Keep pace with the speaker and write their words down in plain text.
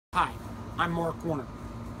Hi, I'm Mark Warner,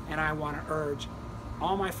 and I want to urge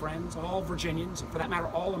all my friends, all Virginians, and for that matter,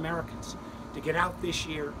 all Americans, to get out this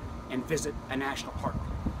year and visit a national park.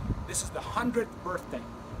 This is the 100th birthday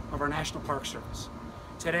of our National Park Service.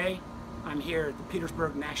 Today, I'm here at the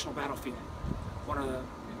Petersburg National Battlefield, one of the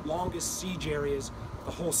longest siege areas of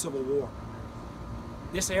the whole Civil War.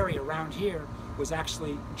 This area around here was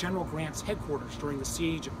actually General Grant's headquarters during the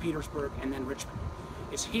siege of Petersburg and then Richmond.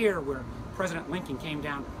 It's here where President Lincoln came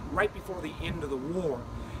down right before the end of the war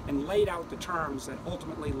and laid out the terms that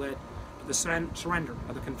ultimately led to the surrender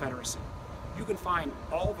of the Confederacy. You can find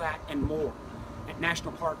all that and more at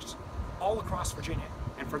national parks all across Virginia,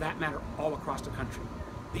 and for that matter, all across the country.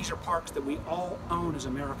 These are parks that we all own as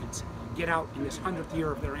Americans. Get out in this 100th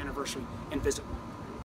year of their anniversary and visit them.